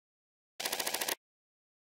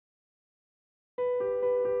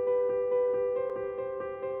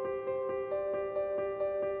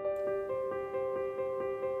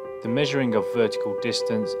The measuring of vertical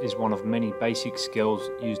distance is one of many basic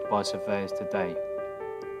skills used by surveyors today,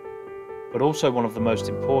 but also one of the most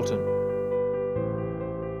important.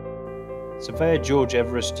 Surveyor George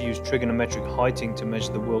Everest used trigonometric heighting to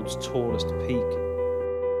measure the world's tallest peak.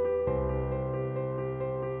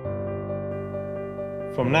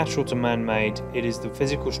 From natural to man-made, it is the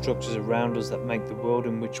physical structures around us that make the world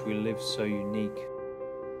in which we live so unique.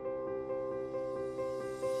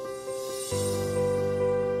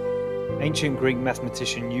 Ancient Greek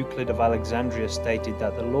mathematician Euclid of Alexandria stated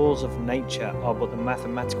that the laws of nature are but the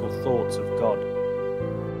mathematical thoughts of God.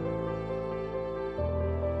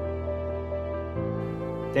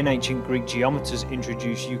 Then ancient Greek geometers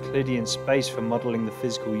introduced Euclidean space for modelling the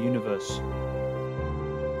physical universe.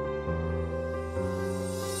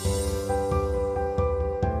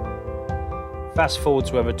 Fast forward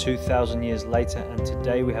to over 2,000 years later, and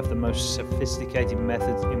today we have the most sophisticated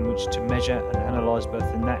methods in which to measure and analyse both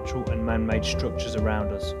the natural and man-made structures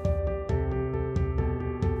around us.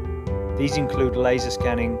 These include laser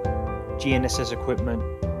scanning, GNSS equipment,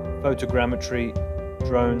 photogrammetry,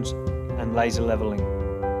 drones, and laser levelling.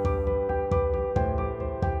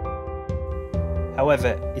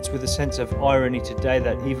 However, it's with a sense of irony today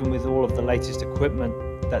that even with all of the latest equipment,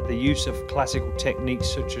 that the use of classical techniques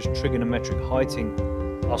such as trigonometric heighting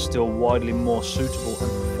are still widely more suitable and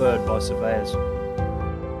preferred by surveyors.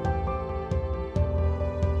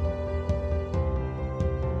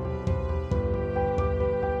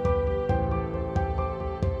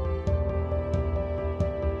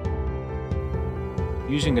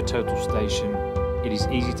 Using a total station, it is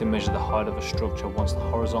easy to measure the height of a structure once the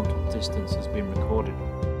horizontal distance has been recorded.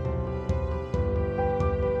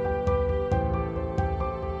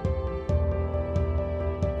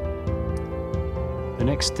 The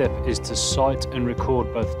next step is to sight and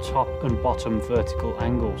record both top and bottom vertical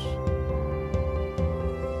angles.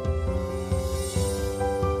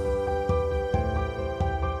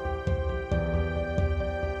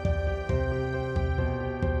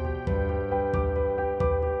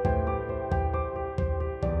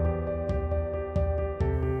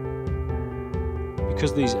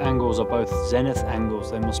 Because these angles are both zenith angles,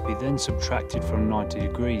 they must be then subtracted from 90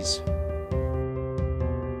 degrees.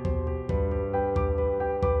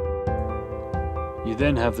 You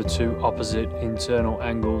then have the two opposite internal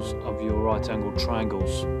angles of your right-angled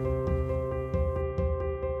triangles.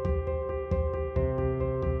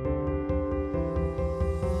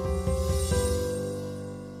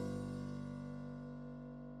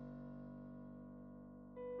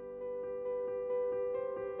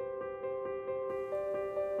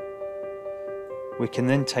 We can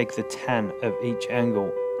then take the tan of each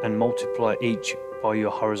angle and multiply each by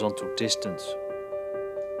your horizontal distance.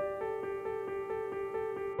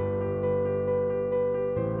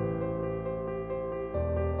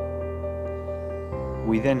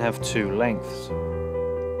 We then have two lengths,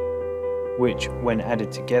 which when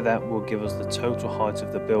added together will give us the total height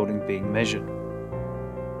of the building being measured.